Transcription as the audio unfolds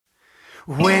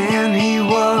When he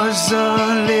was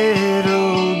a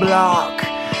little block,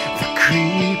 the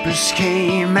creepers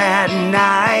came at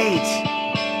night.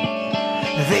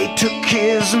 They took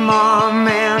his mom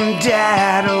and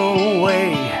dad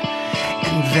away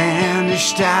and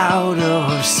vanished out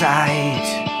of sight.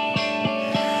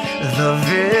 The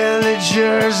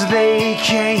villagers, they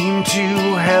came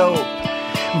to help,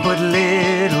 but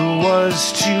little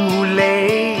was too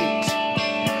late.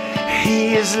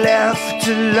 He is left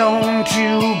alone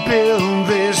to build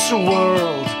this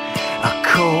world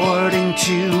according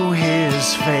to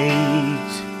his fate.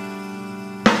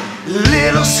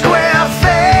 Little square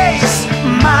face,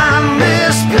 mind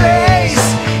this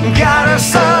place, gotta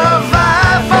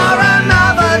survive for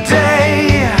another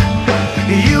day.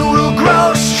 You will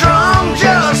grow strong,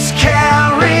 just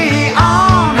carry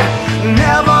on,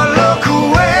 never look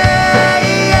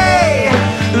away.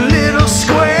 Little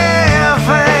square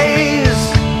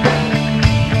face.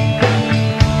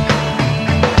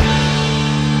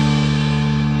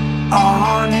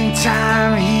 On in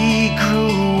time he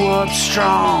grew up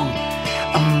strong,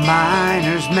 a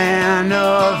miner's man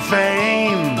of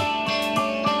fame.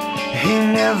 He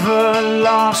never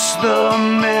lost the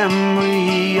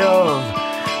memory of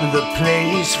the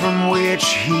place from which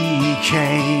he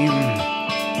came.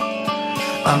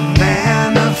 A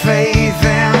man of faith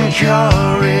and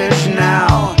courage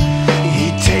now,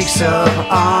 he takes up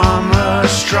armor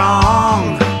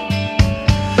strong.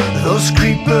 Those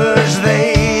creepers,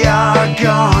 they are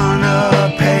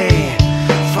gonna pay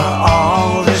for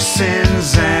all their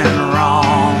sins and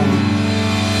wrong.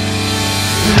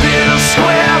 Little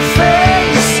square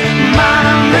face,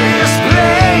 mind this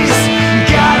place,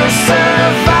 gotta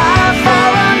survive for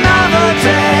another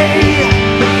day.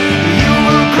 You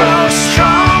will grow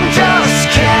strong, just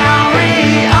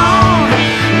carry on,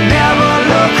 never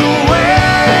look away.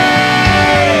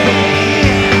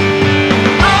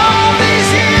 All these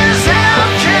years have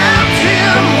kept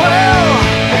him well,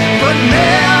 but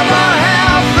never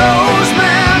have those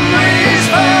memories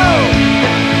fell.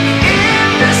 In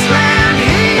this land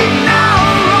he now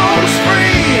roams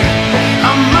free, a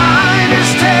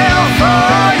miner's tale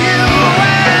for you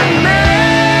and me.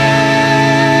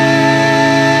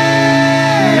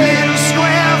 Little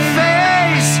square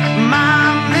face,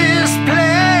 mind this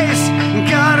place,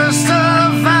 gotta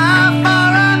survive for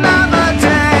another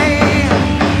day.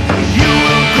 You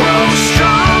will grow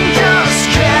strong, just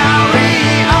carry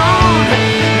on,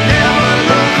 never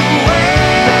look away.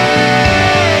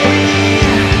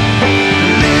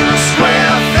 Little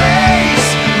square face,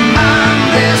 mind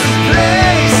this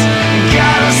place,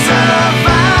 gotta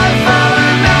survive for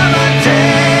another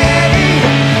day.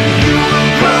 You will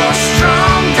grow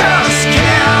strong, just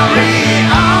carry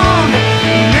on,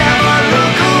 never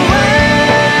look away.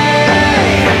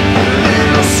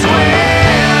 Little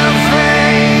square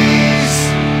face.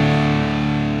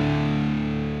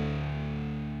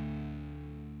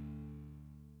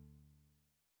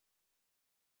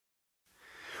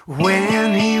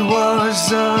 When he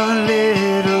was a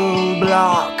little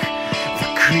block, the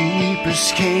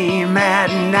creepers came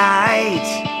at night.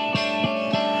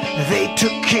 They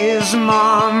took his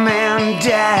mom and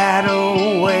dad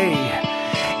away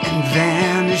and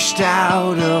vanished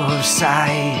out of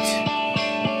sight.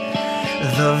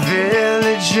 The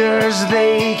villagers,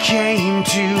 they came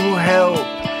to help,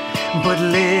 but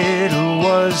little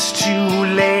was too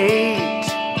late.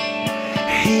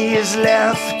 He is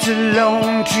left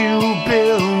alone to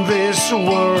build this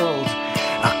world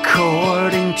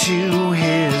according to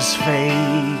his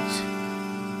fate.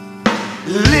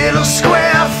 Little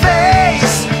square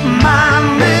face,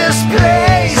 mind this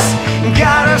place,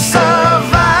 gotta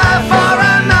survive for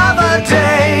another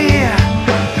day.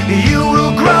 You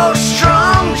will grow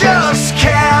strong, just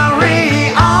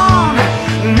carry on,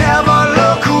 never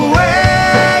look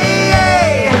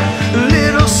away.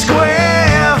 Little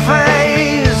square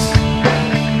face.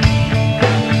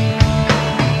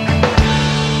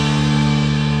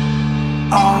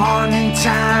 On in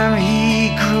time he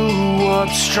grew up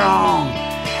strong,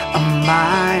 a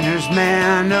miner's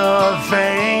man of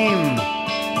fame.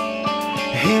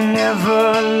 He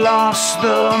never lost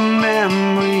the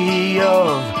memory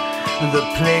of the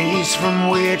place from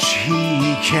which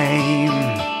he came.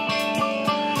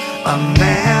 A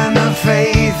man of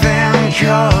faith and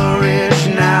courage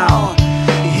now,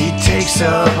 he takes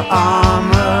up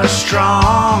armor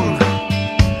strong.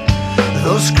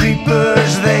 Those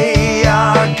creepers, they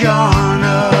are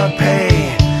gonna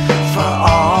pay for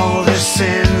all their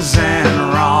sins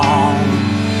and wrong.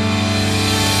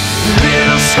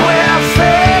 Little square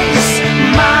face,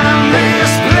 mind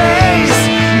this place,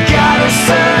 gotta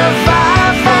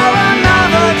survive for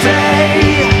another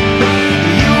day.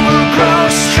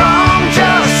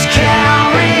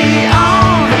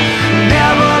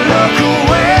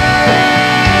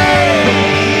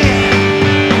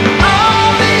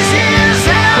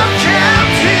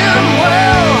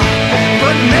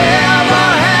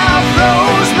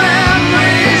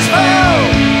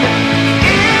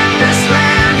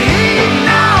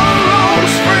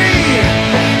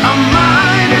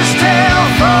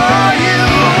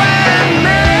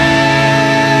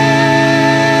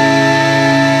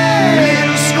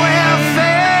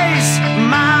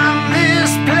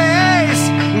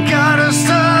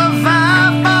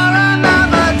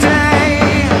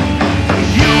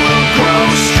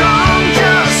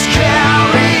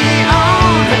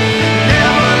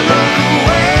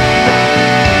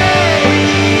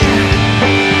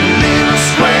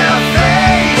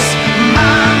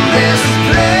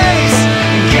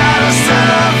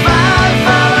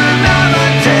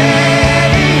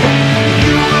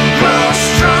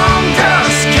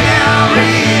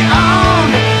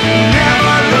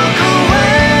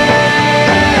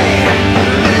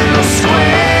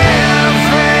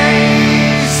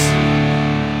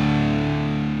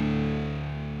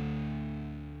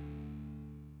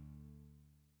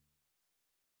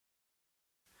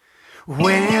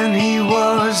 When he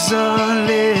was a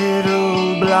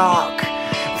little block,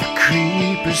 the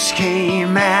creepers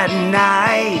came at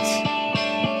night.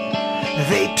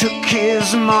 They took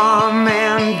his mom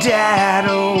and dad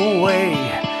away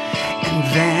and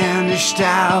vanished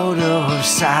out of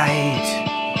sight.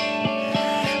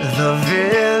 The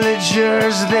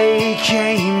villagers, they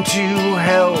came to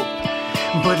help,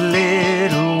 but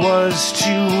little was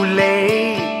too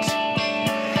late.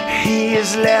 He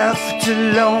is left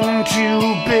alone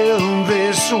to build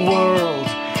this world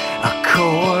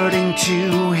according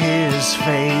to his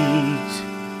fate.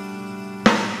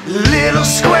 Little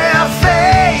square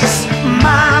face,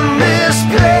 mind this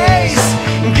place,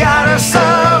 gotta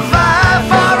survive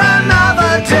for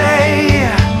another day.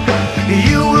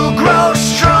 You will grow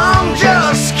strong,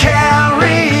 just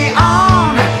carry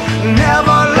on,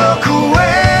 never look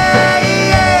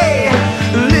away.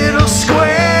 Little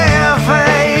square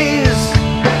face.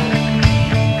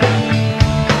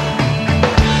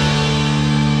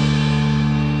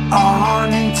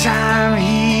 On in time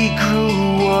he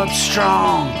grew up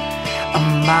strong, a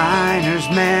miner's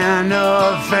man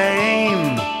of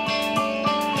fame.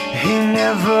 He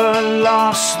never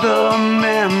lost the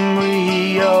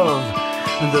memory of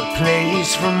the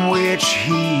place from which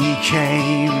he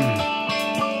came.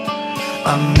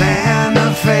 A man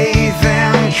of faith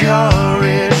and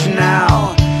courage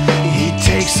now, he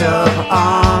takes up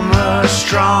armor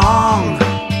strong.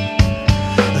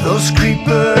 Those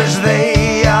creepers,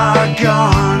 they are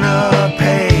gonna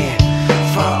pay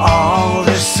for all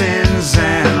their sins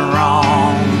and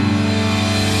wrong.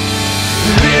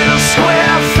 Little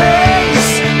square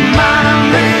face,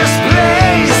 mind this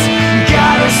place,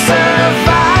 gotta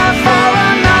survive for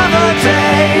another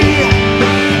day.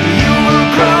 You will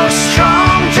grow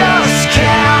strong, just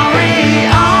carry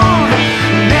on,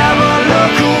 never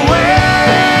look away.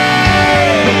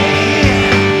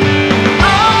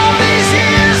 All these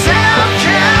years have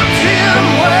kept him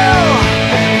well,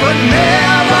 but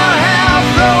never have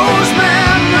those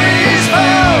memories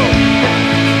fell.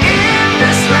 In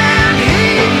this land he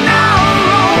now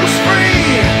roams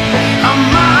free, a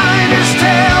miner's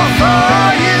tale for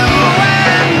you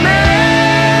and me.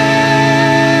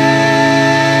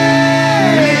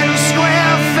 Little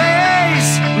square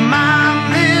face, mind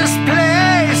this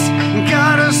place,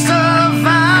 gotta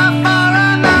survive for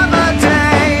another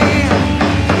day.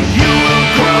 You will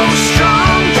grow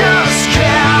strong, just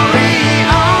carry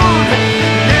on,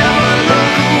 never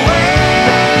look away.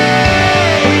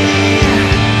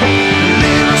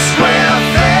 Little square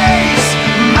face,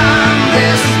 mind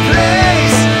this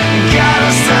place,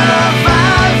 gotta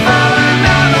survive for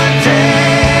another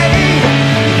day.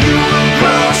 You will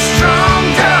grow strong,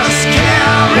 just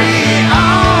carry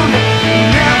on,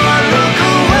 never look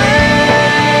away.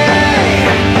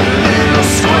 Little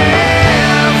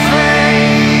square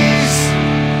face.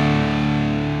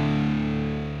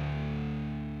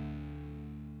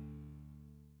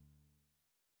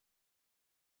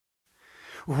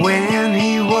 When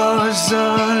he was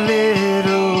a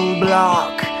little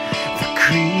block, the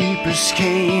creepers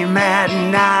came at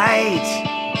night.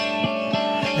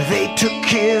 They took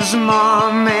his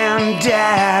mom and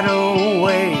dad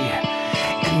away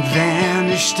and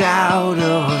vanished out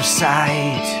of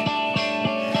sight.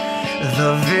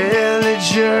 The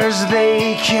villagers,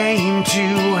 they came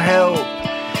to help,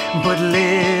 but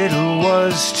little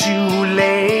was too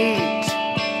late.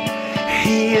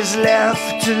 He is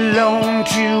left alone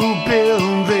to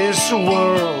build this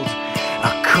world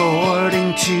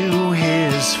according to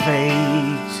his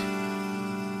fate.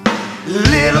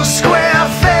 Little square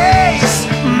face,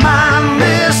 mind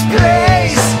this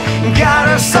place,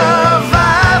 gotta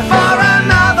survive for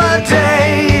another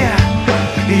day.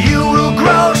 You will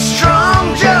grow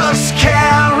strong, just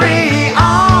carry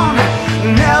on,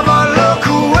 never look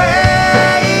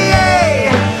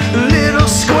away. Little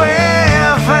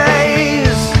square face.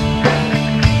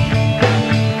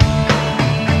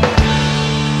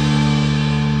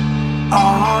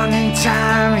 On in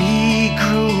time he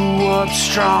grew up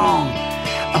strong,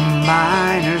 a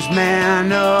miner's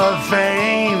man of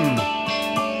fame.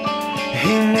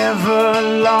 He never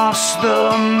lost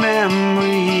the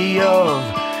memory of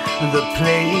the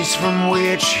place from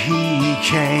which he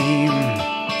came.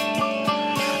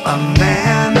 A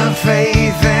man of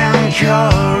faith and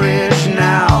courage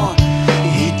now,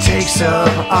 he takes up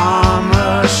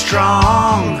armor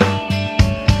strong.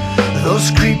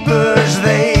 Those creepers,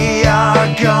 they are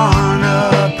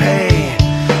gonna pay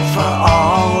for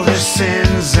all their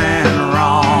sins and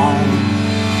wrong.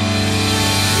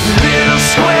 Little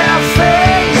square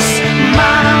face,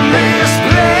 mind this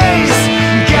place,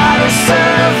 gotta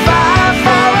survive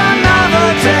for another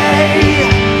day.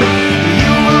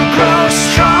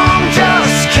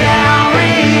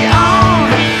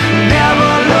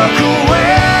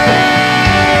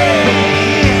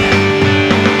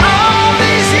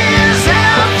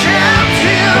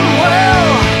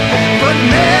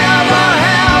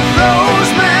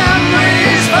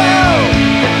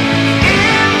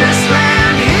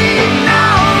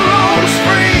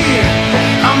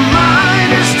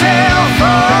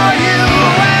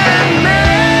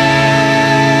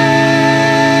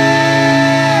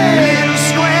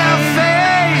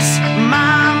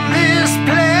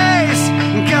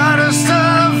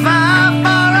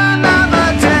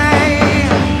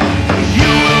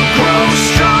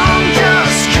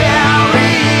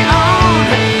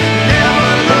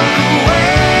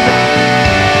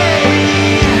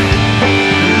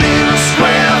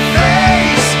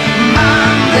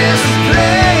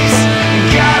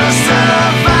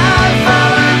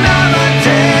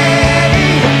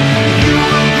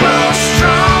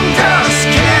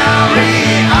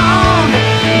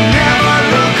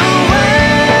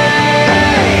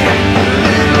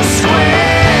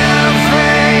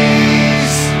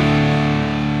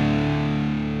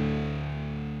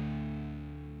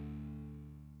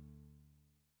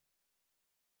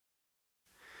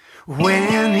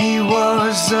 When he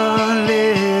was a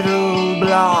little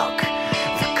block,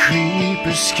 the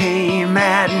creepers came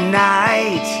at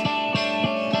night.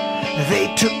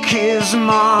 They took his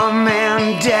mom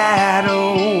and dad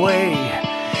away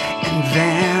and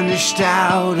vanished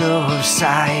out of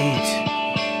sight.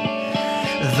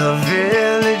 The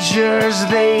villagers,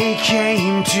 they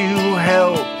came to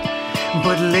help,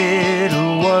 but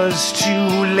little was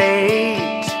too late.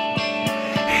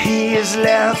 He is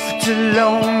left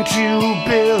alone to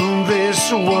build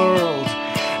this world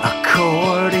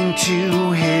according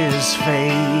to his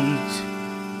fate.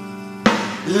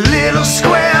 Little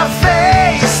square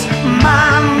face,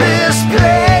 mind this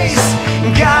place,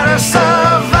 gotta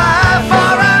survive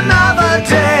for another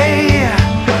day.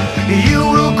 You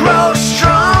will grow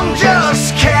strong,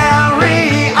 just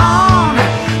carry on,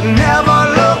 never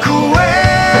look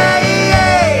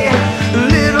away.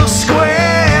 Little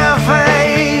square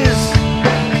face.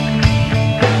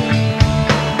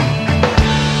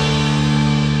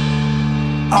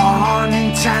 On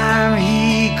in time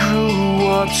he grew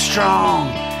up strong,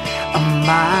 a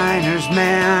miner's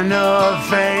man of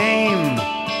fame.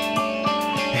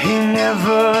 He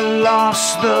never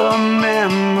lost the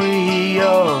memory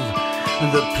of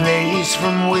the place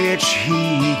from which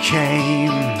he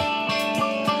came.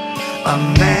 A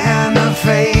man of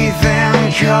faith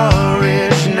and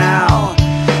courage now,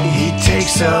 he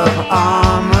takes up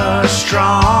armor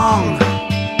strong.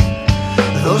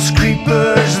 Those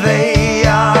creepers, they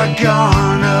are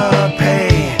gonna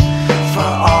pay for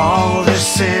all their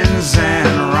sins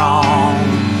and wrong.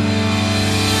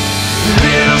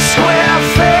 Little square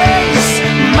face,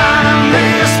 mind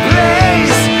this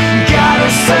place, gotta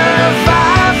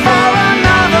survive for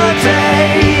another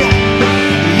day.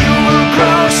 You will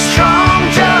grow strong,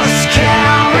 just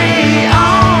carry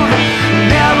on,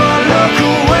 never look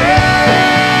away.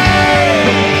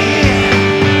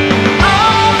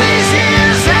 All these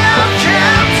years have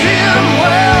kept him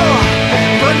well,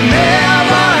 but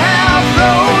never have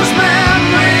those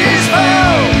memories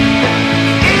fell.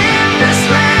 In this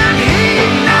land he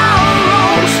now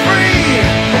roams free,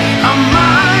 a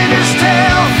miner's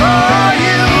tale for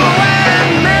you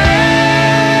and me.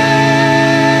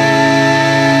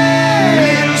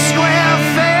 Little square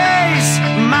face,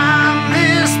 mind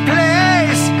this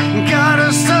place, gotta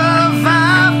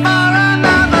survive for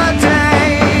another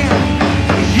day.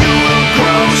 You will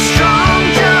grow strong,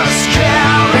 just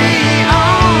carry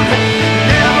on,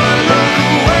 never look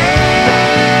away.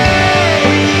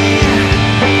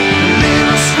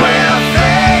 Little square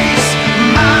face,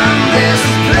 mind this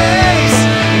place,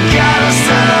 gotta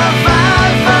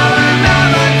survive for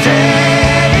another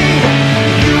day.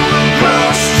 You will grow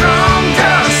strong,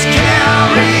 just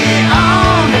carry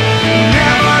on,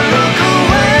 never look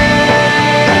away.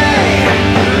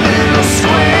 Little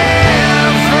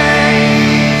square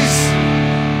face.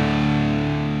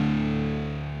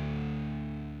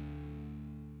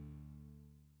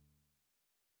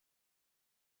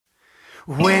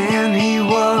 When he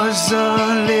was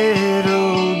a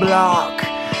little block,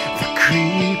 the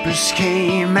creepers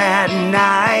came at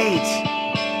night.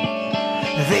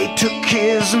 They took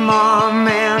his mom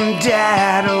and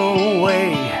dad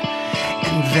away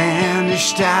and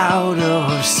vanished out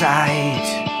of sight.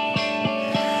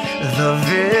 The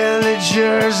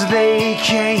villagers, they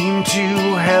came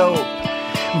to help,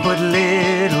 but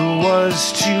little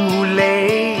was too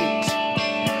late.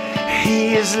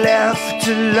 He is left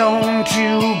alone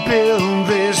to build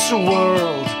this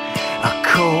world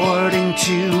according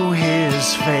to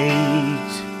his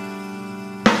fate.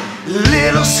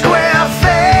 Little square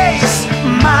face,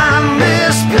 mind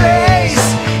this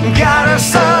place, gotta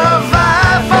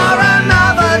survive for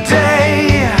another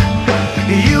day.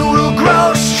 You will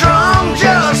grow strong,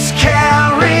 just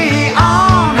carry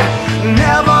on,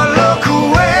 never look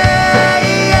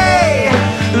away.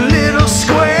 Little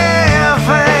square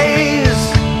face.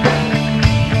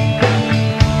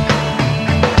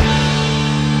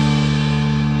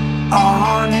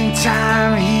 On in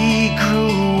time he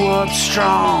grew up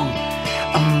strong,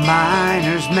 a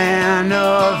miner's man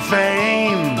of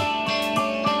fame.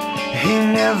 He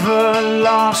never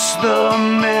lost the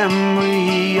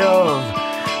memory of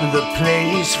the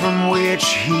place from which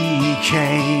he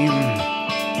came.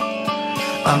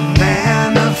 A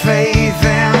man of faith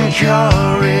and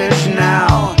courage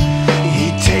now,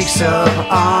 he takes up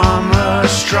armor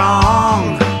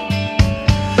strong.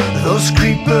 Those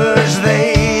creepers,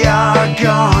 they are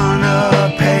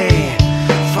gonna pay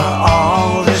for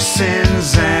all their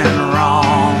sins and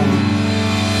wrong.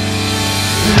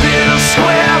 Little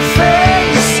square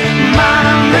face,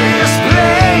 mind this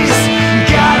place,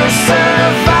 gotta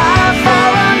survive for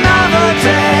another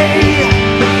day.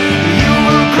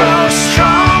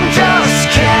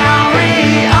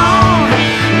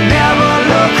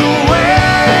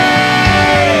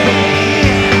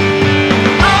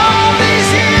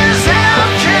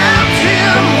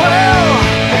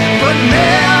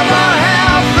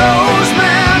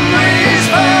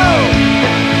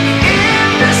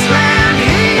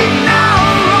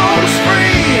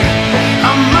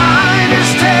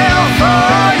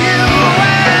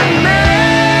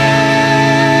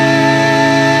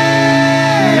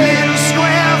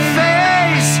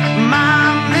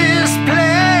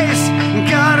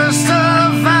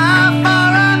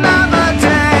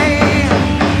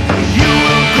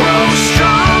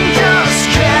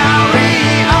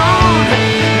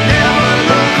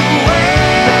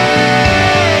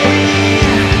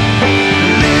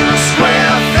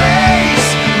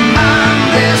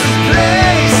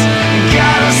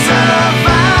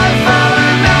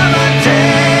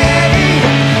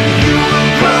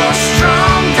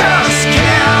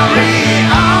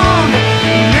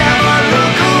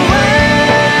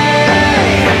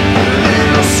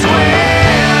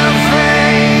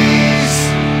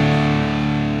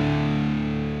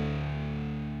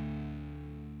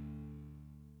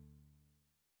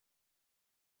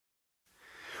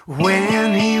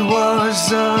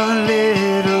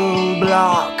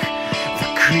 block. The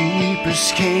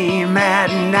creepers came at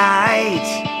night.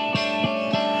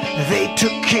 They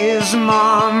took his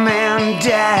mom and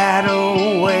dad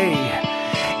away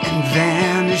and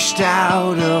vanished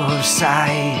out of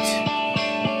sight.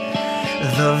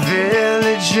 The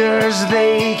villagers,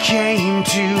 they came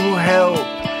to help,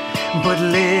 but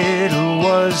little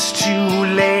was too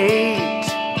late.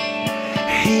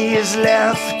 He is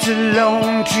left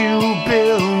alone to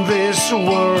build this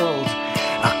world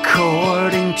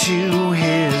according to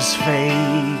his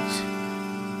fate.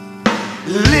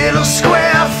 Little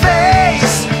square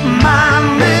face,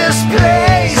 mind this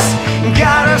place.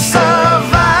 Gotta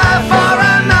survive for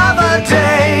another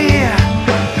day.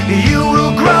 You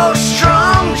will grow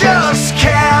strong, just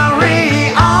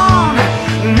carry on.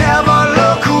 Never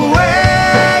look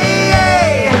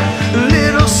away.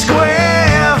 Little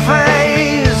square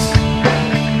face.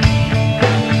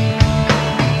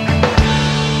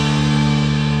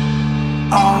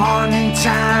 On in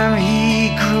time he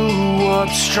grew up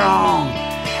strong,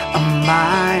 a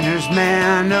miner's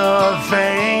man of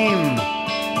fame.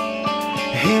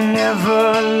 He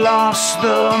never lost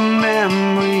the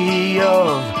memory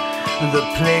of the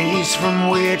place from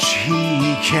which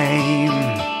he came.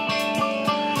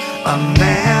 A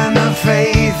man of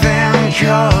faith and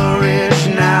courage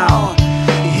now,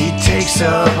 he takes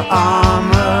up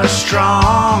armor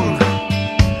strong.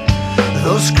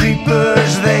 Those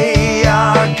creepers, they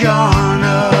are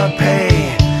gonna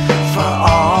pay for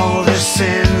all their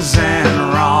sins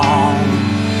and wrong.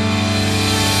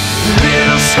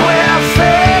 Little square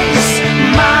face,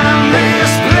 mind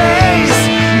this place.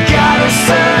 Gotta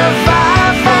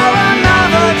survive for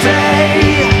another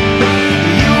day.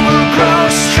 You will grow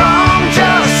strong,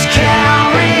 just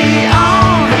carry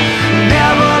on.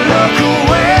 Never look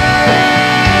away.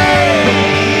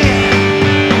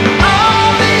 All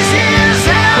these years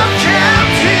have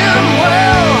kept him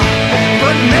well,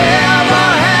 but never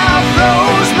have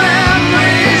those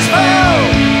memories fell.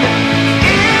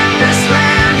 In this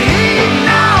land he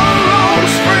now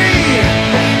roams free,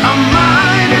 a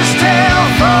miner's tale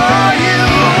for you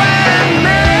and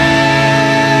me.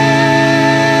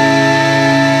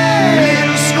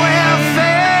 Little square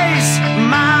face,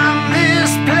 mind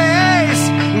this place.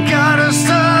 Gotta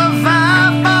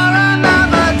survive for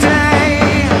another day.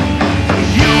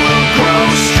 You will grow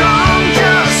strong,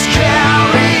 just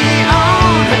carry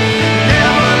on.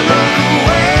 Never look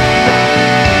away.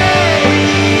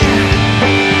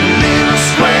 Little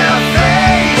square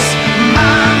face,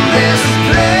 mind this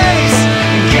place.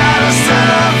 Gotta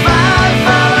survive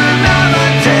for another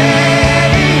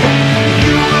day.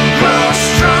 You will grow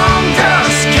strong,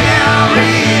 just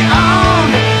carry on.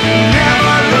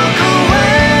 Never look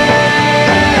away.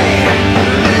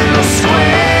 Little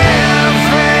square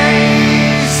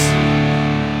face.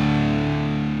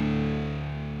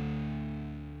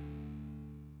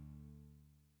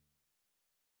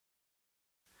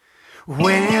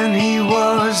 When he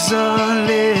was a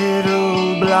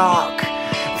little block,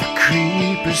 the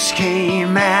creepers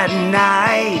came at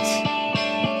night.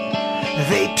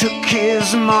 They took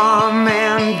his mom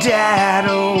and dad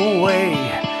away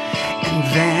and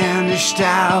vanished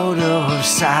out of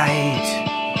sight.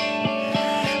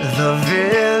 The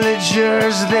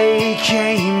villagers, they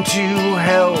came to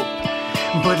help,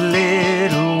 but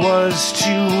little was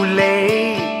too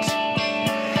late.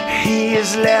 He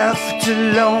is left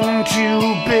alone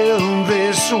to build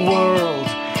this world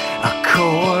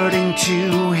according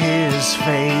to his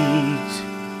fate.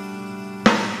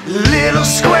 Little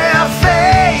square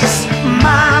face,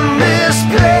 mind this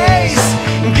place.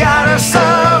 Gotta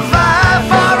survive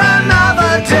for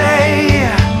another day.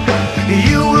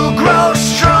 You will grow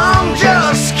strong,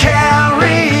 just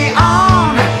carry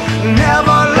on.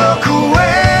 Never look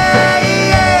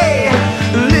away.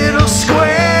 Little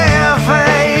square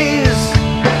face.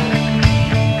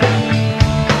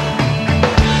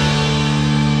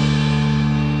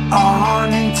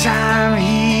 On in time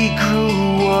he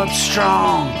grew up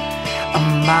strong, a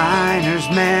miner's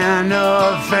man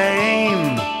of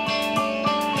fame.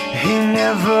 He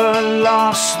never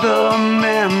lost the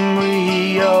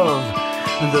memory of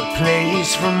the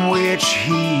place from which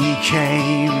he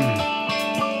came.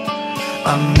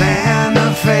 A man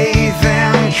of faith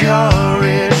and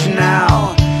courage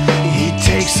now, he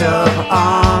takes up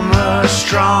armor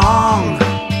strong.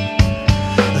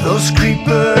 Those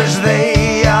creepers,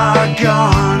 they are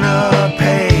gonna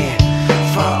pay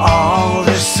for all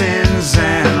their sins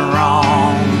and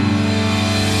wrong.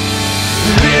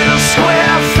 Little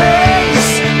square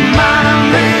face,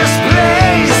 mind this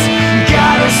place.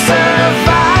 Gotta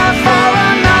survive for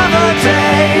another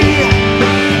day.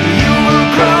 You will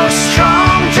grow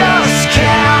strong, just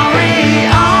carry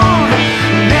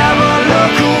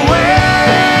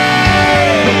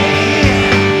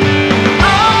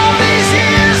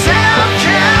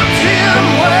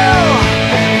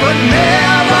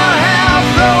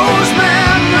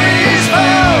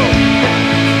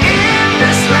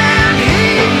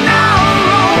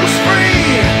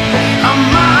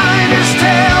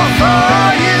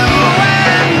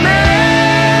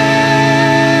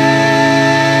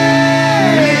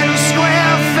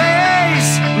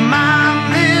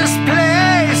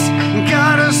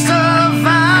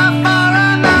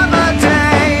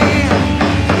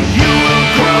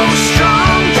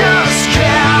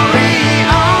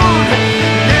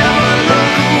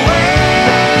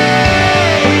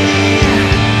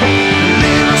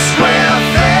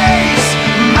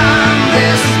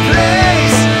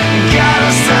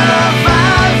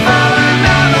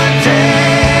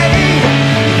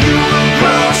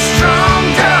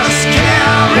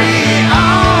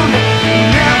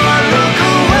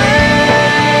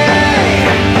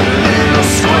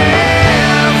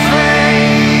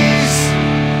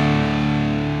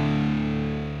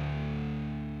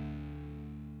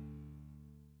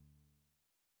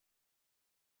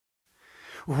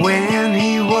When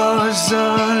he was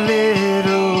a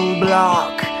little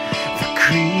block, the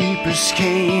creepers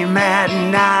came at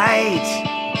night.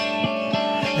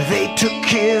 They took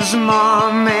his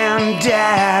mom and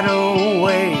dad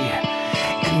away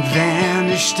and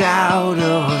vanished out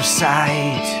of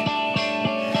sight.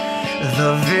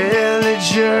 The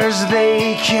villagers,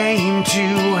 they came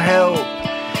to help,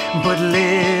 but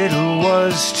little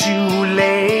was too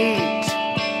late.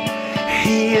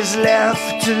 He is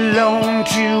left alone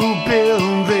to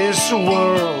build this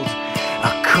world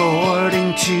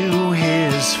according to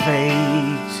his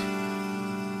fate.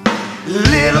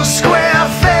 Little square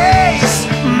face,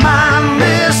 mind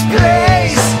this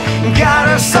place,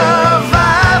 gotta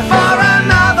survive for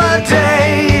another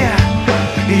day.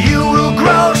 You will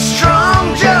grow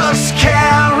strong, just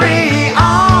carry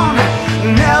on,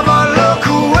 never look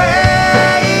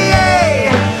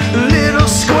away. Little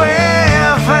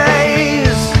square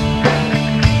face.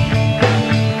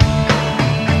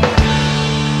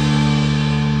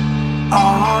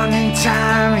 On in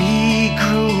time he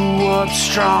grew up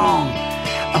strong,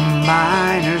 a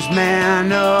miner's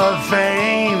man of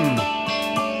fame.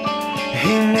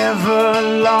 He never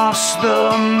lost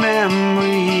the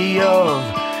memory of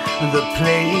the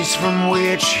place from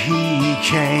which he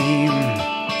came.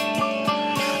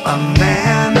 A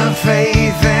man of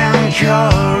faith and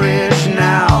courage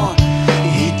now,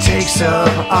 he takes up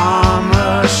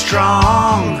armor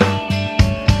strong.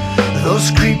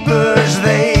 Those creepers,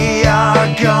 they are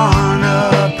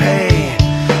gonna pay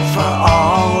for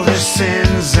all their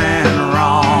sins and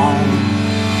wrong.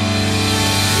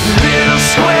 Little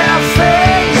square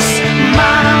face,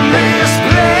 mind this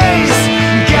place,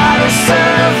 gotta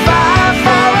survive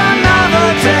for another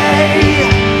day.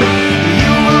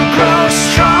 You will grow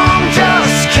strong,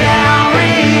 just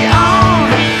carry on,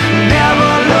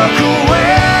 never look away.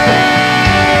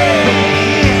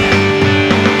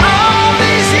 All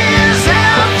these years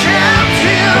have kept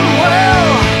him well,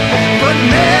 but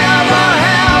never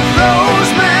have those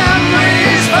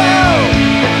memories fell.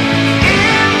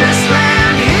 In this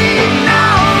land he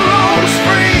now roams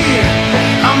free,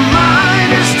 a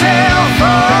miner's tale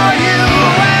for you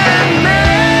and me.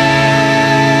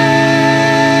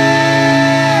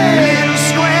 Little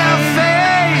square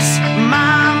face,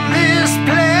 mind this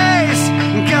place,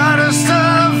 gotta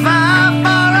survive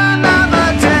for another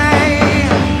day.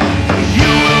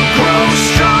 You will grow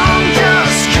strong,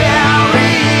 just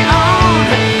carry on,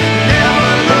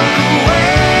 never look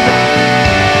away.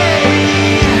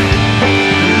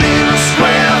 Little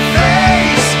square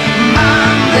face,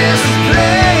 mind this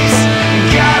place,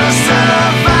 gotta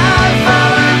survive for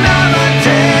another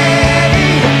day.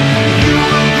 You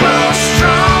will grow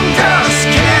strong, just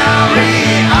carry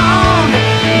on,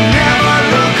 never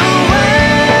look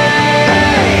away.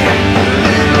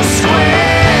 Little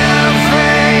square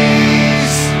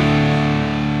face.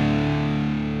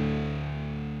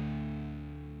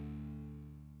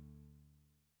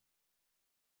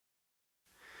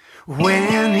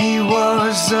 When he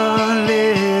was a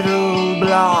little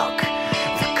block,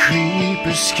 the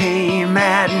creepers came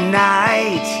at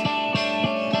night.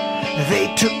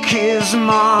 They took his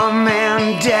mom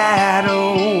and dad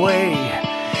away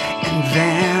and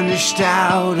vanished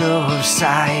out of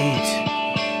sight.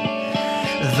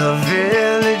 The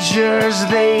villagers,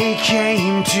 they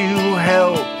came to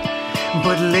help,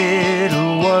 but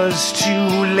little was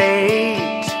too late.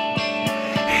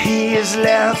 He is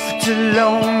left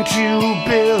alone to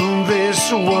build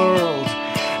this world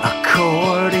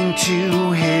according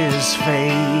to his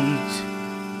fate.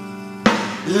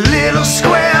 Little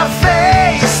square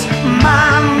face,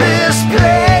 mind this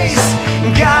place,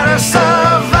 gotta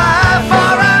survive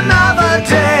for another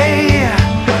day.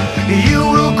 You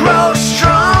will grow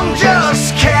strong,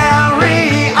 just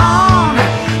carry on,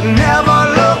 never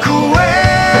look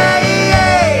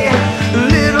away.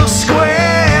 Little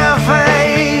square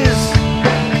face.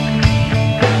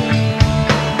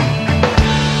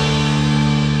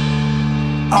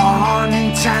 On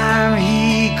in time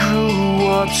he grew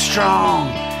up strong,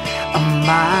 a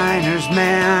miner's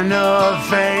man of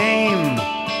fame.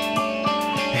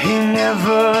 He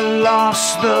never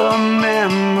lost the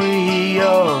memory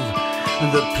of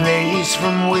the place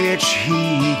from which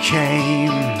he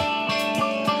came.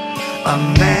 A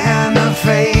man of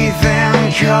faith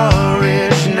and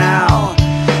courage now,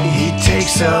 he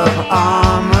takes up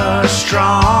armor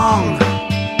strong.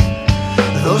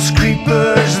 Those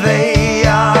creepers, they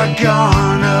are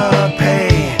gonna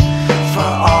pay for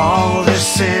all their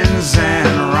sins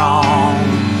and wrong.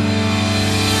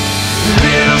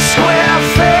 Little square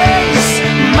face,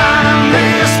 mind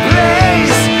this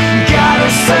place, gotta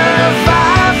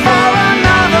survive for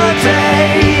another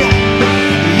day.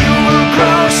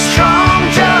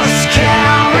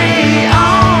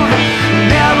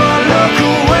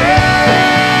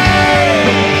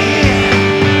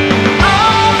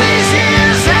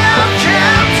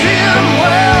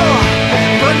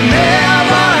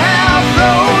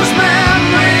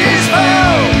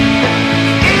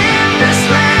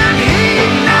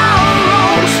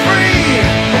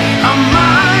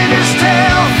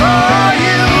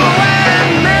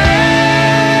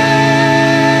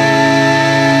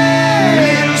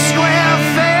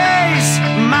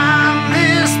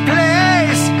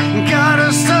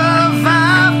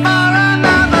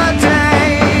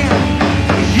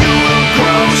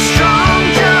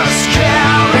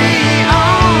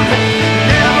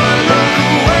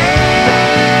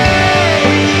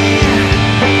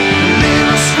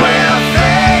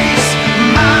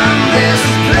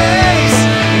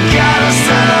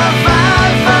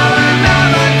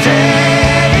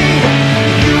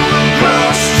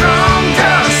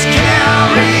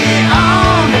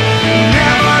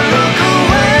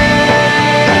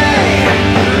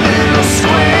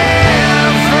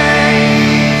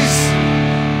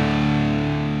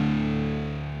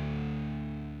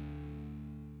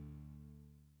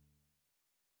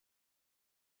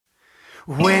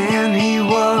 When he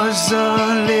was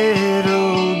a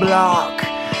little block,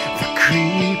 the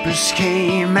creepers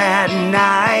came at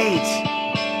night.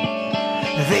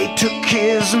 They took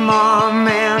his mom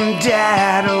and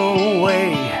dad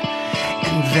away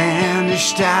and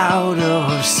vanished out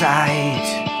of sight.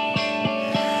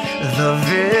 The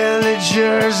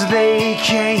villagers, they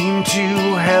came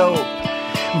to help,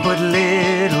 but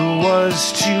little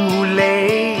was too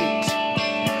late.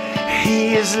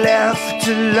 He is left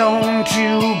alone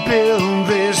to build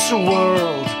this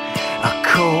world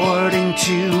according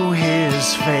to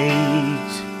his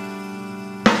fate.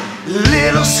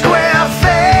 Little square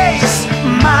face,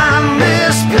 mind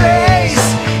this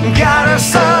place, gotta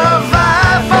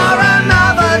survive for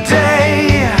another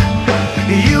day.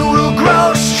 You will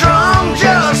grow strong,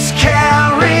 just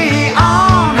carry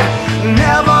on,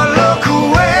 never look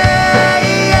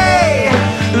away.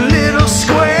 Little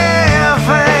square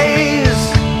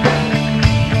face.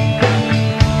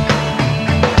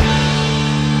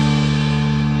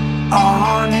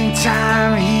 On in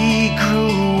time he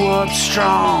grew up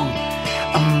strong,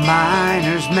 a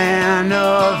miner's man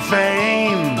of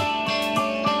fame.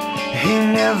 He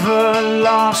never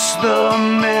lost the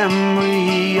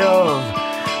memory of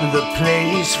the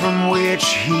place from which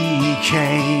he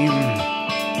came.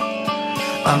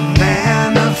 A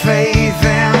man of faith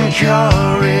and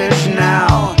courage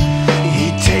now,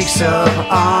 he takes up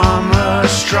armor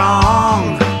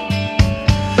strong.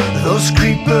 Those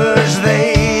creepers,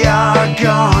 they are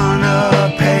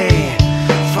gonna pay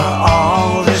for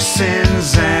all their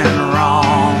sins and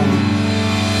wrong.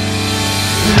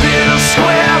 Little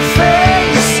square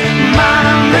face,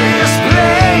 mind this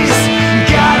place,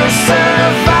 gotta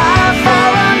survive for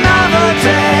another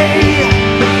day.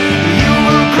 You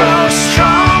will grow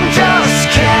strong, just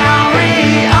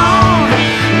carry on,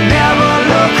 never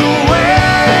look away.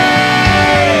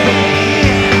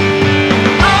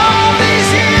 All these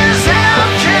years have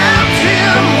kept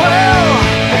him well,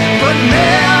 but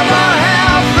never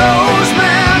have those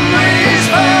memories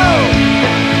fell.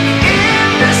 In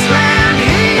this land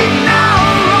he now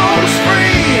roams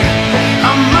free, a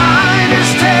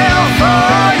miner's tale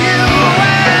for you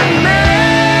and me.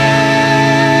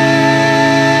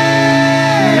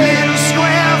 Little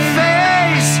square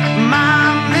face,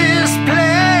 mind this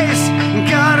place,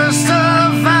 gotta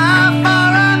survive for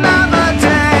another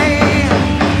day.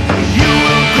 You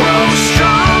will grow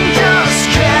strong, just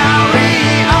carry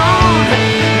on,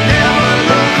 never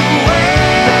look away.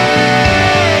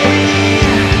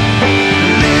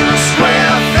 Little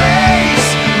square face,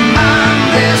 mind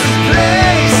this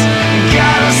place,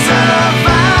 gotta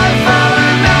survive for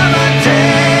another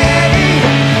day.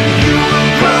 You will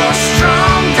grow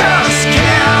strong, just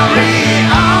carry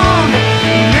on,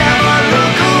 never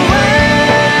look away.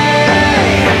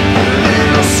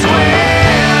 Little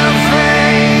square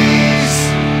face.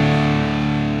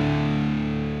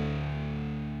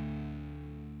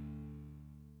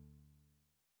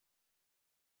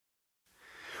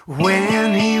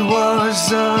 When he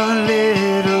was a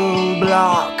little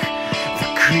block, the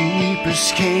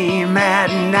creepers came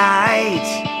at night.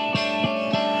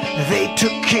 They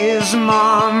took his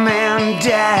mom and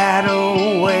dad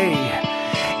away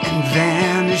and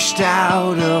vanished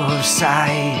out of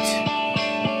sight.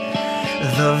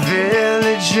 The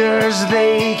villagers,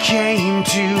 they came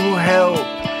to help,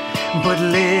 but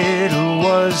little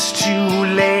was too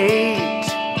late.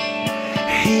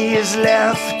 He is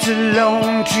left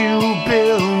alone to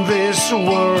build this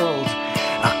world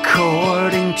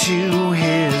according to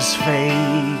his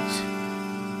fate.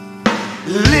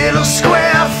 Little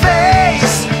square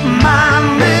face,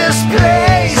 mind this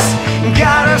place,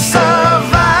 gotta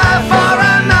survive for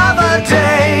another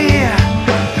day.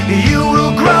 You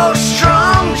will grow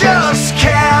strong, just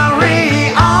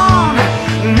carry on,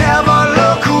 never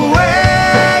look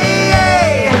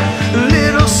away.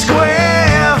 Little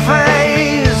square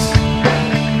face.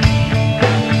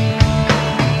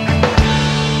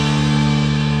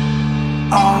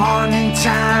 On in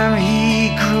time he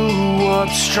grew up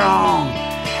strong,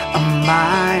 a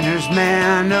miner's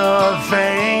man of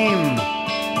fame.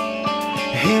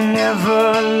 He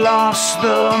never lost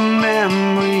the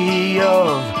memory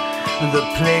of the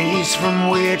place from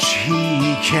which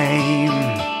he came.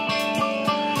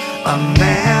 A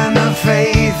man of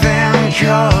faith and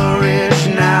courage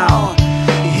now,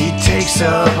 he takes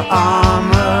up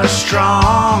armor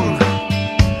strong.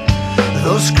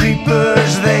 Those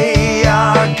creepers, they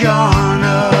are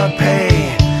gonna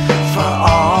pay for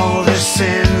all their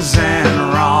sins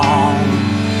and wrong.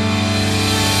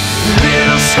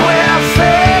 Little square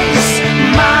face,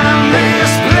 mind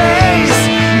this place,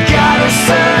 gotta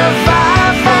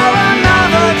survive for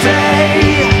another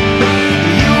day.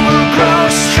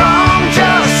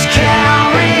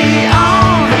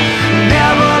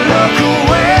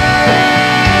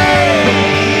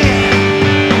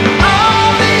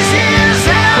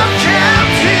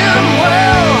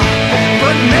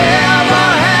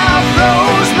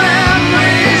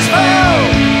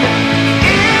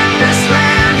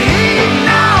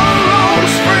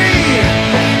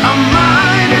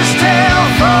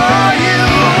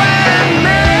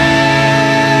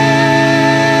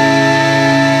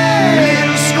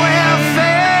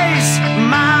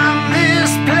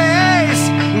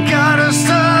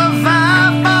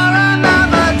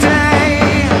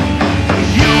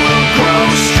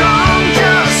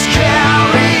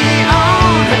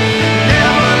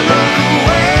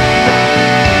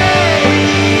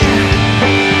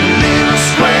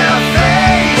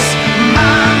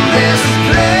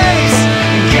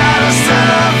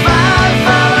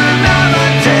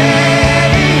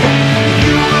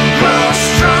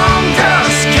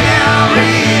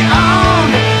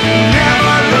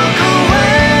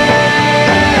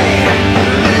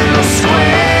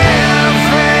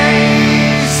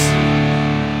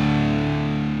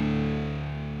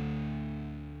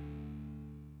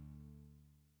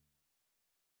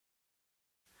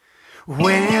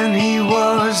 When he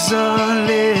was a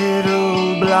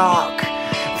little block,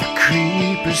 the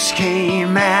creepers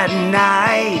came at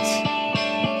night.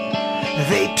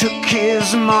 They took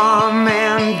his mom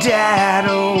and dad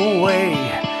away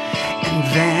and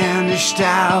vanished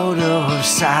out of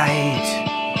sight.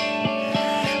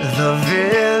 The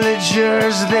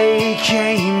villagers, they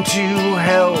came to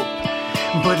help,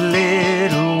 but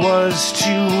little was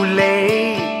too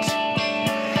late.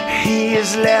 He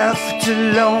is left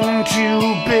alone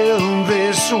to build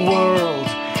this world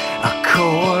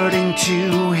according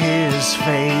to his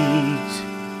fate.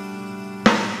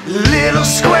 Little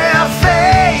square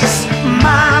face,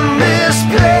 mind this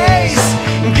place,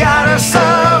 gotta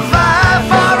survive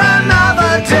for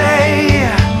another day.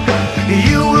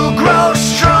 You will grow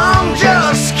strong,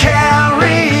 just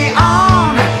carry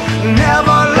on,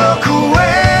 never look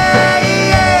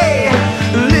away.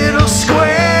 Little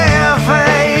square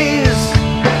face.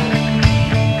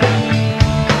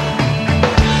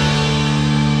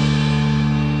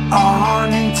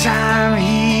 On in time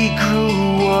he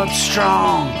grew up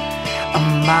strong, a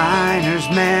miner's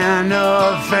man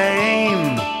of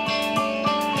fame.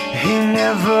 He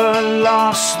never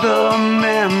lost the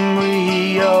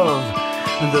memory of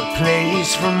the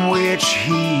place from which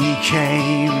he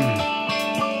came.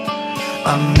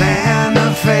 A man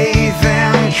of faith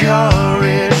and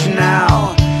courage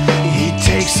now, he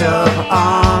takes up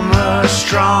armor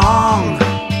strong.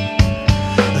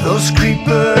 Those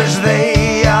creepers,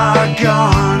 they are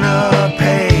gonna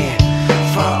pay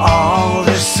for all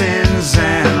their sins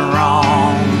and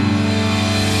wrong.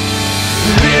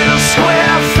 Little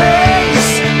square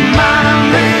face,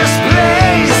 mind this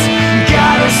place,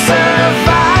 gotta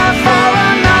survive for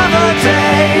another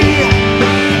day.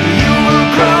 You will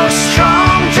grow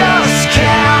strong, just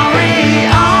carry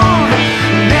on,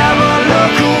 never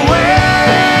look away.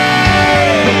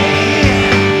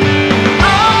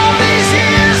 All these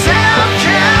years have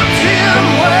kept him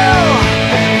well,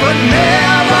 but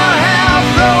never have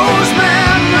those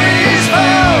memories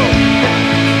fell.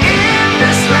 In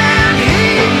this land he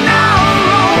now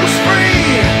roams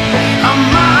free, a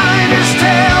miner's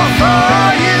tale for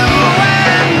you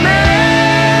and me.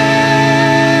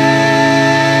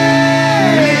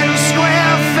 Little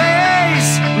square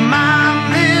face, mind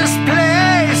this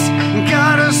place,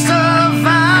 gotta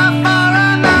survive for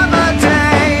another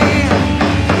day.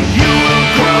 You will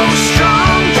grow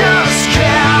strong, just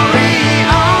carry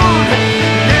on,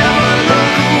 never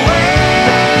look away.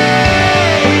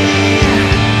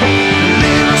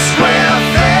 Little square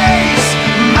face,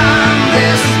 mind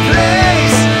this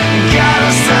place,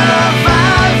 gotta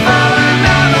survive for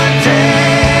another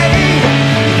day.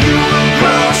 You will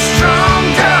grow strong,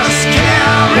 just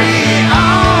carry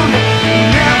on,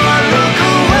 never look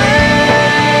away.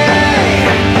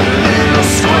 Little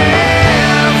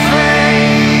square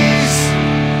face.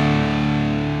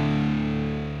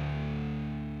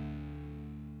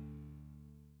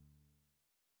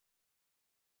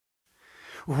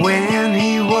 When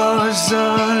he was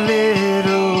a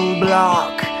little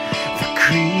block, the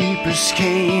creepers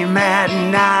came at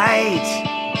night.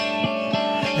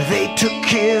 They took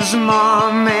his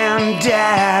mom and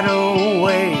dad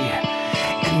away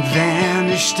and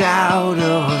vanished out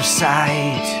of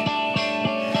sight.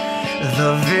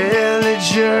 The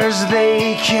villagers,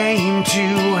 they came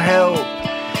to help,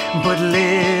 but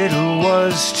little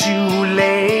was too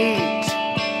late.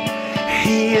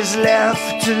 He is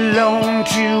left alone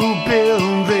to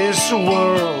build this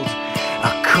world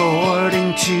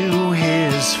according to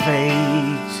his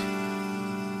fate.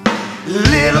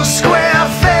 Little square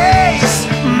face,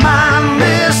 mind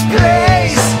this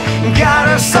place,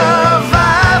 gotta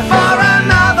survive for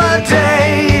another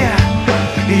day.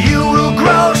 You will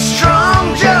grow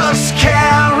strong, just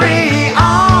carry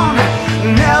on,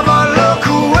 never look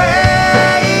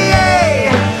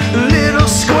away. Little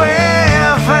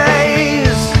square face.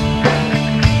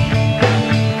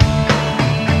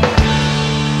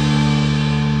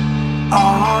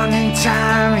 On in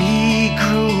time he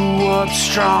grew up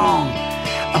strong,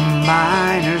 a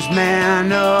miner's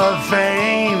man of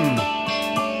fame.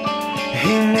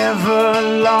 He never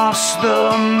lost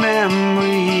the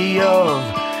memory of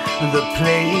the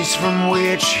place from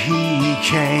which he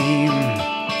came.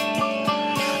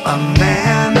 A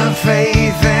man of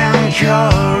faith and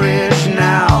courage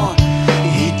now,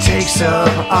 he takes up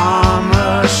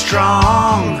armor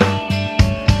strong.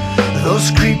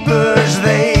 Those creepers,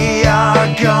 they are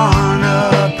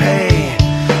gonna pay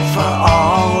for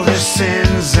all their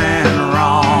sins and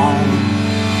wrong.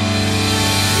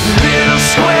 Little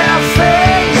square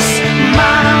face,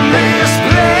 mind this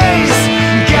place,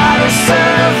 gotta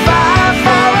survive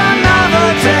for another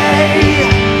day.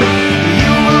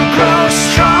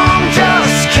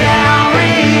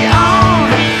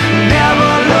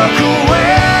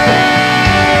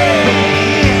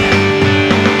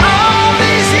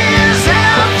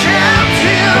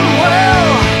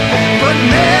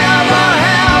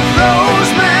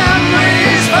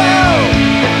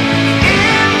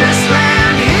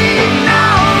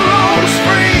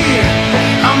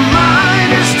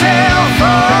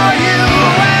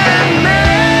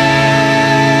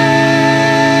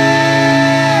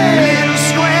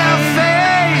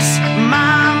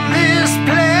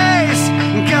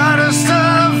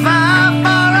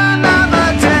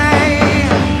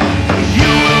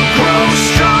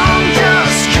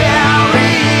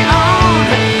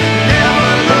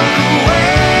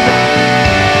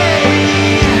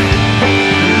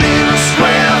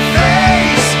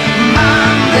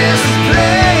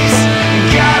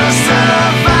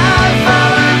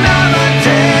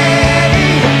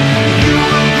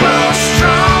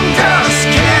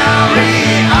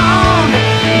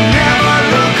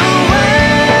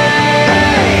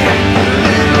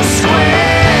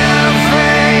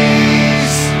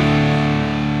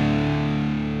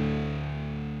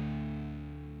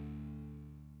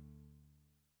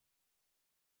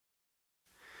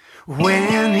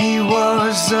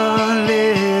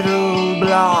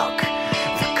 block.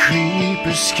 The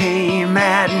creepers came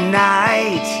at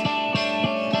night.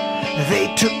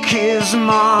 They took his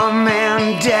mom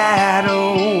and dad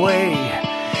away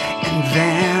and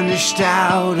vanished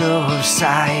out of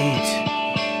sight.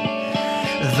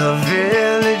 The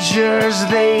villagers,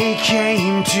 they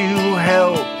came to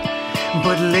help,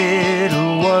 but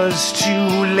little was too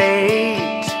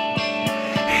late.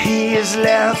 He is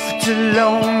left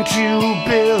alone to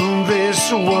build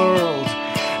this world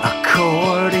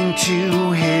according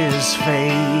to his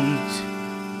fate.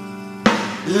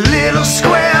 Little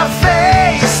square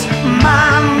face,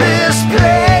 mind this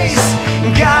place.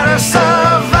 Gotta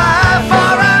survive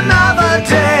for another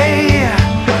day.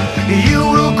 You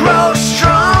will grow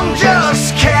strong,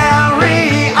 just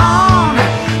carry on.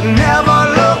 Never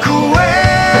look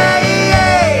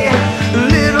away.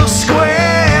 Little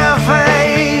square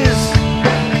face.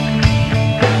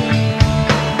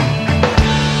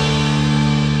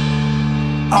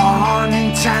 On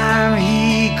in time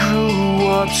he grew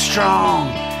up strong,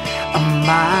 a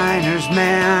miner's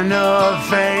man of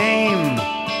fame.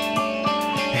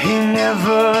 He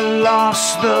never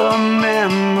lost the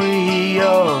memory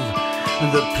of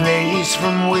the place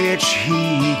from which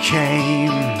he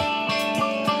came.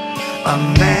 A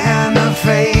man of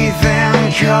faith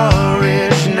and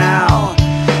courage now,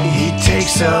 he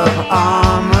takes up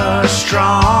armor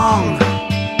strong.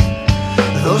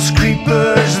 Those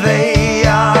creepers, they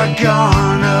are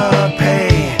gonna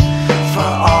pay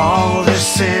for all their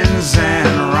sins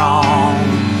and wrong.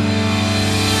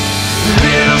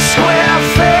 Little square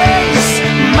face,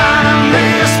 mind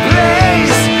this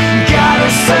place. Gotta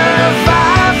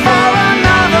survive for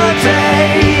another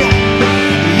day.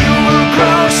 You will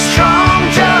grow strong,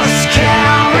 just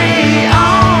carry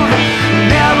on.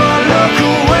 Never look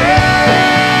away.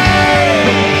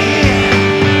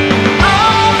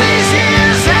 All these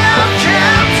years have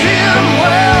kept him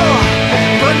well,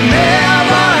 but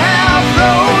never have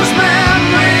those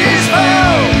memories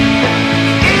fell.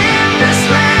 In this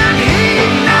land he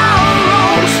now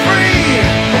roams free,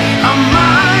 a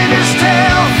miner's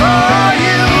tale for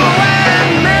you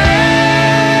and me.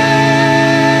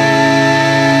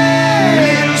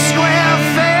 Little square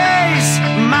face,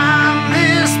 mind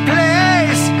this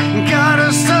place. Gotta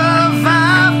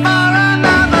survive for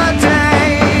another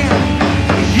day.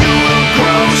 You will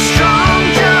grow strong,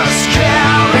 just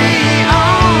carry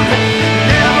on.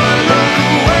 Never look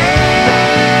away.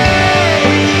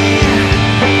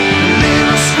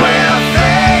 Little square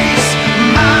face,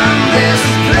 mind this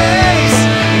place.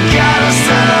 Gotta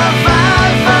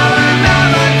survive for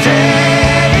another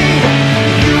day.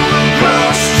 You will grow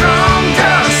strong,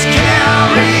 just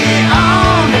carry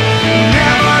on.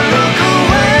 Never look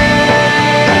away.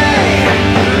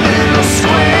 Little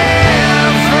square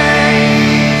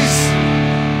face.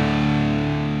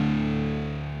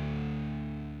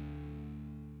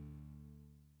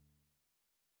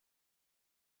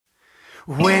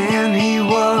 When he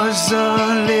was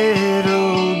a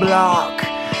little block,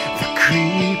 the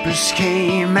creepers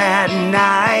came at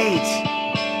night.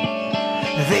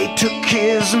 They took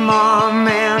his mom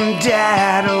and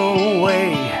dad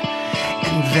away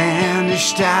and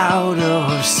vanished out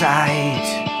of sight.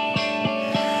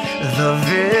 The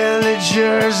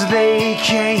villagers, they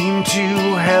came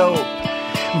to help,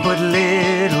 but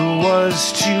little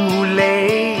was too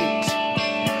late.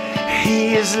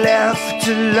 He is left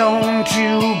alone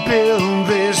to build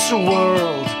this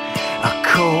world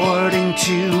according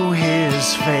to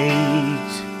his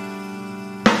fate.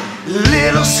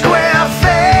 Little square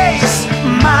face,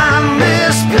 mind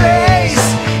this place.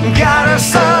 Gotta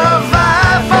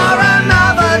survive for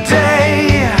another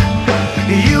day.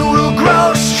 You will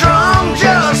grow strong,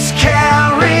 just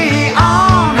carry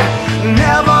on.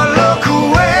 Never look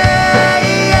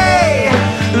away.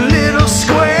 Little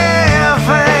square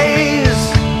face.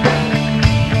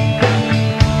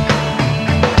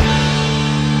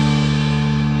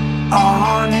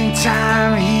 On in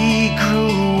time he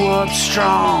grew up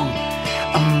strong,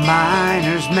 a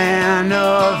miner's man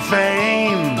of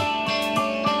fame.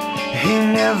 He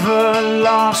never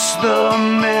lost the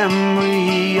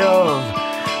memory of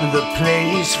the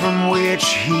place from which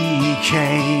he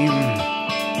came.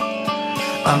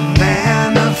 A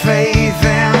man of faith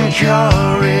and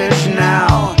courage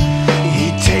now,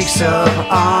 he takes up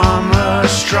armor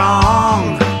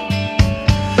strong.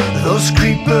 Those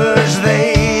creepers,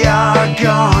 they are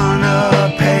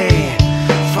gonna pay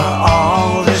for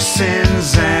all their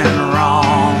sins and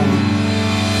wrong.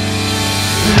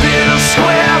 Little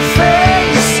square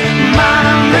face,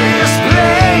 mind this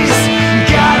place.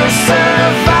 Gotta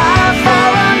survive for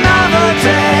another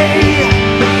day.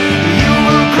 You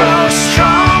will grow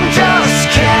strong, just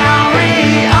carry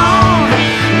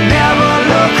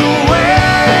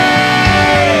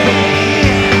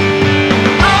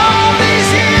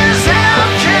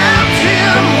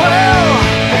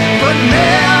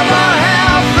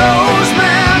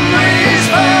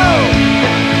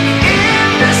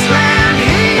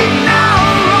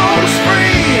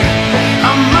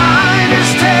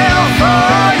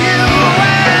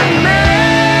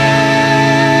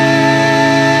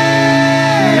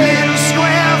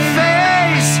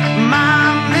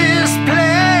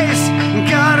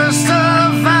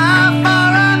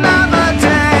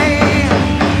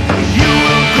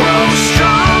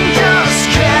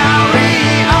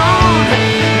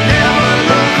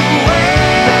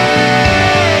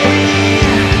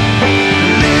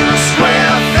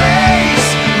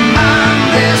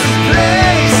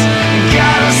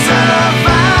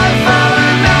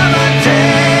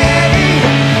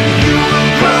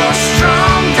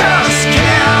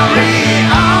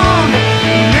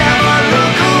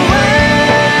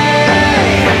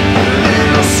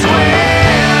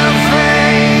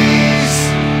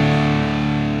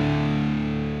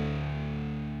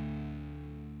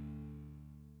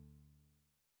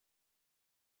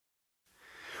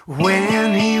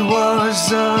When he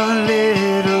was a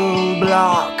little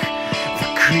block,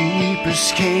 the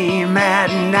creepers came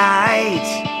at night.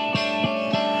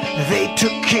 They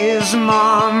took his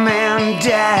mom and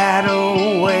dad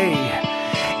away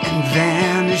and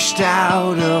vanished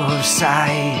out of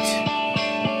sight.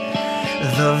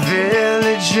 The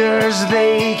villagers,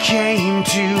 they came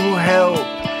to help,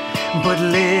 but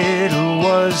little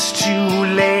was too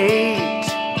late.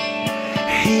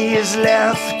 He is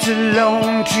left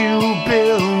alone to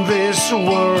build this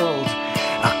world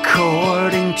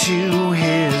according to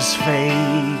his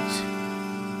fate.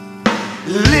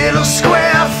 Little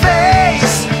square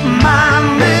face,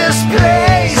 mind this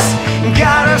place,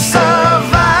 gotta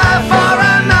survive for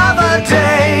another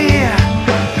day.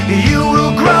 You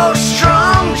will grow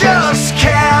strong, just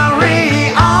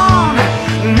carry on,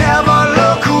 never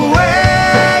look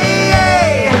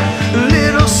away.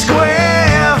 Little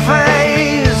square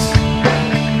face.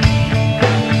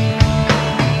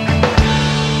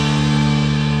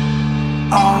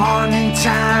 On in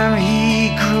time he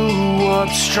grew up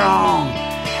strong,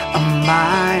 a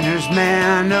miner's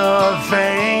man of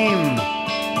fame.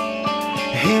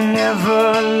 He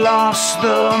never lost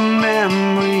the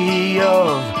memory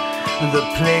of the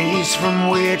place from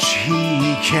which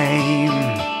he came.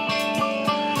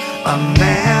 A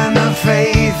man of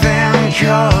faith and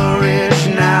courage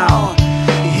now,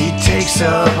 he takes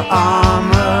up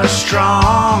armor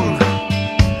strong.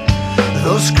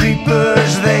 Those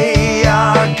creepers, they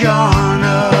are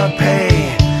gonna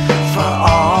pay for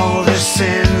all their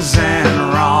sins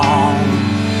and wrong.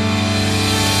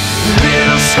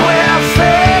 Little square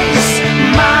face,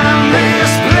 mind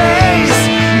this place,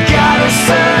 gotta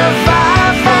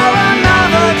survive for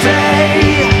another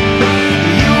day.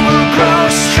 You will grow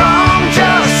strong,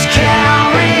 just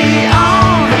carry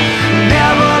on,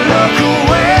 never look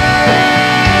away.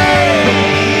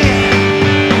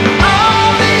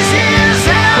 All these years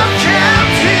have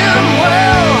kept him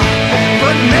well,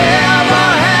 but never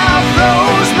have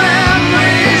those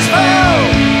memories fell.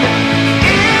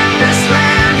 In this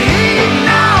land he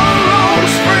now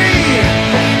roams free,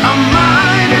 a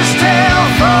miner's tale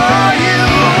for you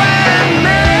and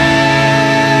me.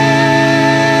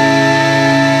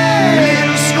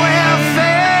 Little square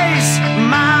face,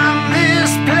 mind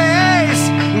this place,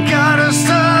 gotta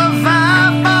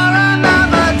survive for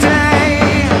another day.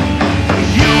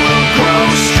 You will grow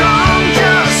strong,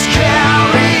 just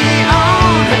carry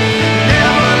on,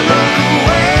 never look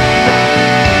away.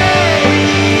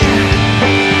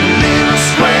 Little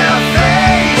square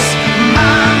face,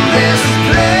 mind this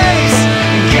place,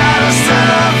 gotta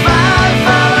survive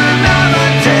for another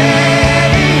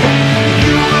day.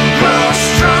 You will grow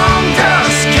strong,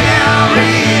 just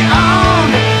carry on,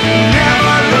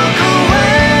 never look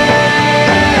away.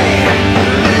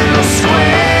 Little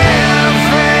square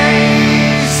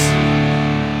face.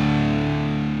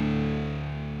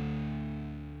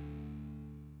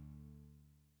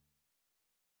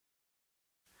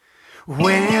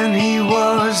 When he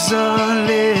was a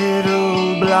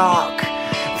little block,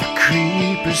 the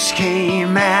creepers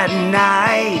came at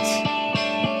night.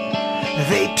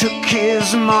 They took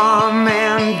his mom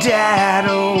and dad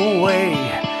away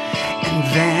and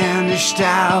vanished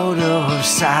out of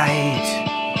sight.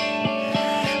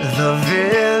 The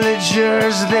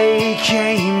villagers, they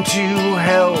came to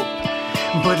help,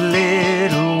 but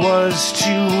little was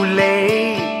too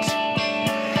late.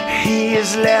 He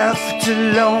is left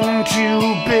alone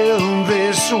to build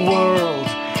this world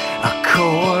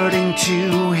according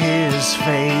to his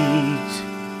fate.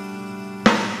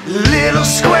 Little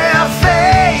square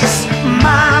face,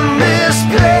 mind this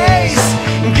place,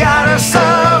 gotta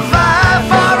survive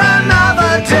for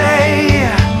another day.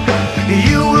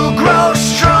 You will grow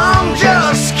strong,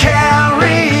 just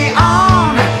carry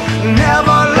on,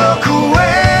 never look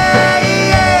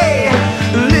away.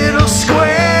 Little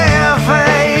square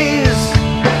face.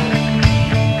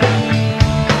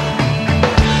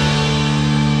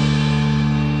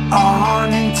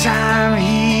 On in time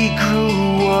he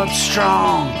grew up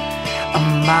strong, a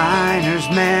miner's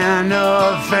man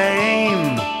of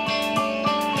fame.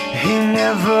 He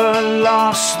never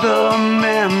lost the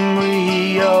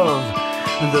memory of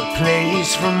the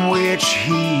place from which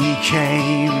he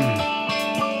came.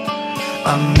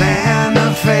 A man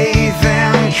of faith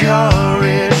and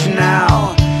courage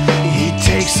now, he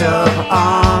takes up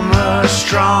armor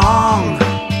strong.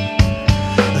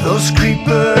 Those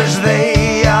creepers,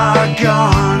 they are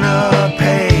gonna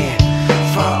pay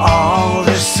for all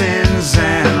their sins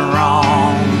and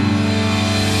wrong.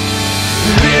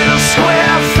 Little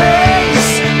square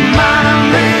face,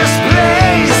 mind this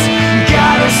place,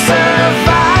 gotta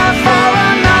survive for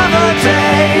another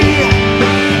day.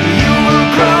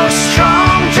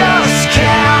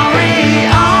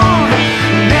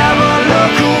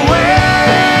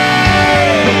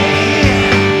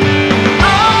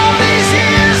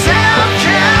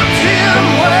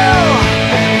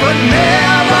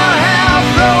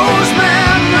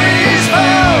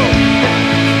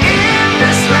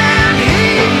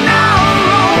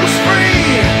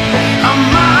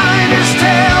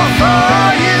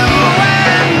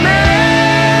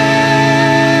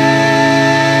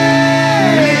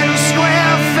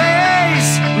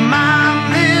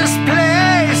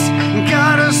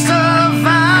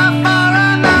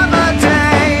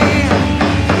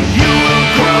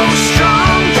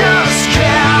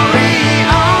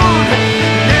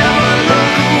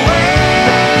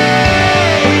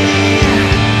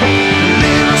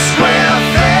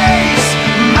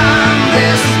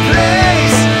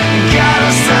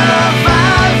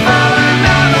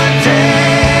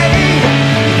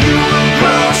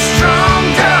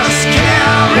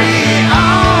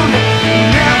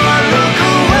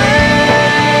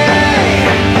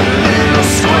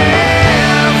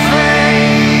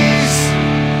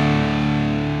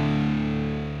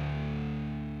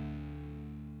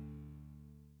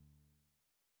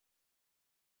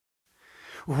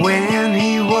 When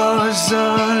he was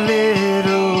a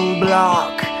little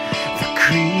block, the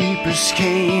creepers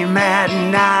came at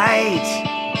night.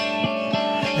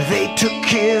 They took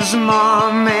his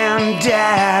mom and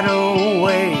dad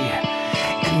away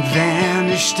and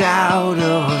vanished out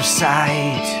of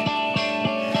sight.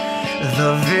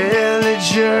 The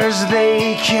villagers,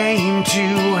 they came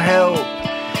to help,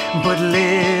 but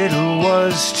little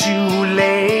was too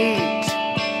late.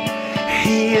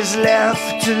 He is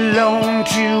left alone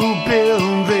to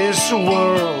build this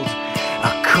world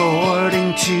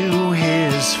according to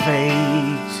his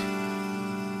fate.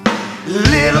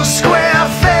 Little square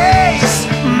face,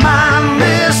 mind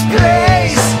this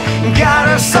place,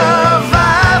 gotta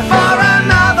survive for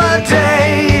another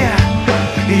day.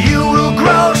 You will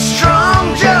grow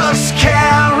strong, just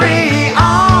carry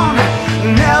on,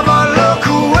 never look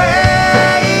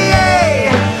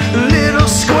away. Little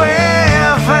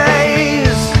square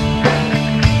face.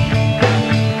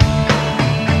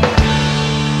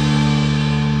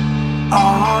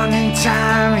 On in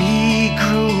time he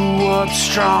grew up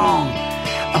strong,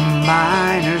 a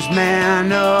miner's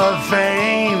man of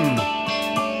fame.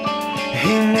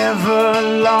 He never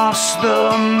lost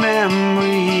the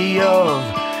memory of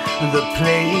the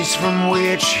place from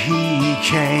which he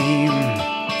came.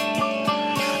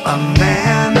 A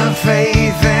man of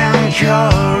faith and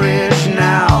courage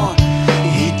now,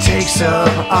 he takes up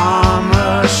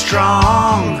armor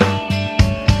strong.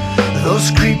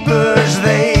 Those creepers,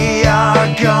 they are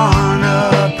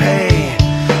gonna pay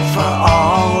for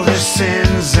all their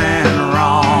sins and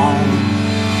wrong.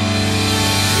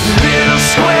 Little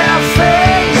square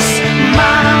face,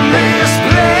 mind this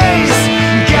place,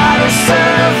 gotta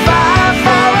survive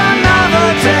for another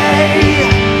day.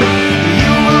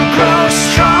 You will grow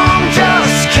strong,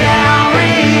 just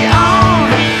carry on,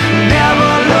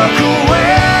 never look away.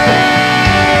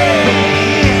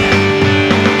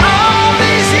 All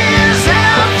these years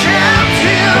have kept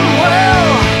him well,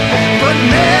 but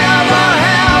never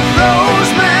have those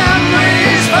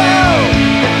memories fell.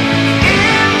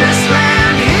 In this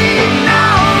land he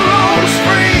now roams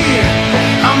free,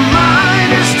 a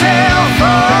miner's tale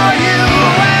for you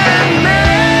and me.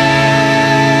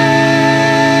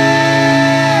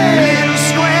 Little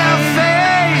square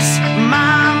face,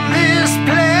 mind this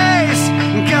place,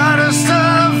 gotta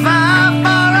survive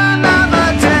for another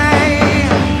day.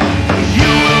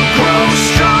 You will grow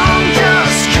strong,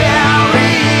 just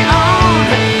carry on,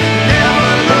 never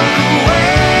look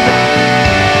away.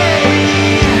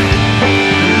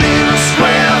 Little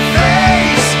square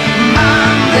face,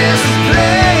 mind this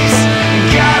place,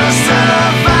 gotta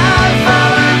survive for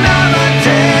another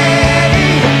day.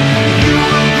 You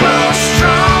will grow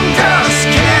strong, just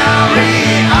carry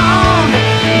on,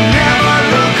 never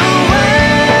look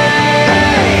away.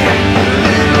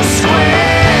 Little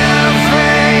square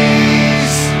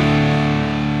face.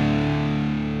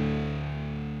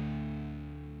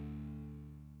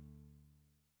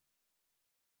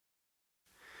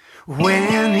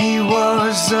 When he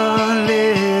was a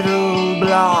little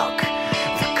block,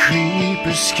 the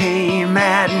creepers came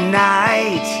at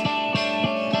night.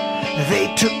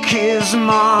 They took his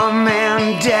mom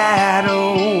and dad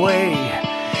away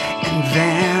and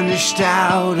vanished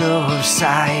out of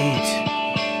sight.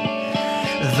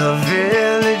 The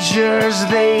villagers,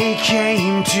 they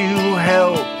came to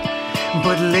help,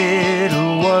 but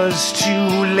little was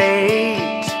too late.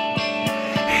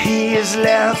 He is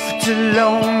left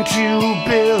alone to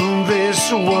build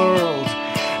this world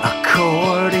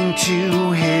according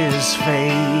to his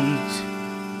fate.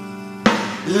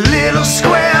 Little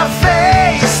square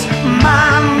face,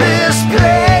 mind this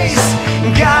place,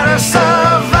 gotta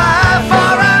survive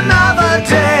for another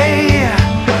day.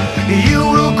 You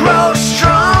will grow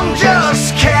strong,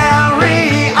 just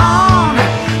carry on,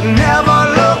 never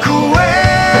look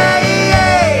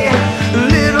away.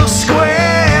 Little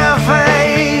square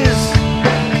face.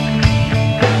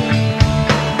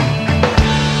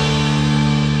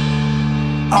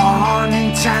 On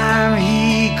in time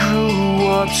he grew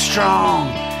up strong,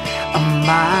 a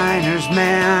miner's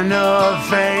man of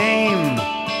fame.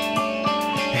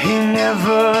 He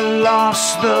never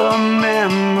lost the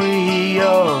memory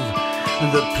of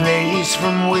the place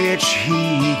from which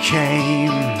he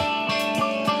came.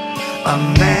 A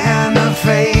man of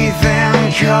faith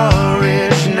and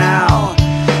courage now,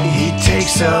 he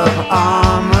takes up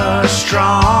armor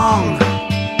strong.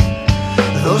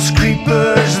 Those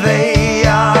creepers, they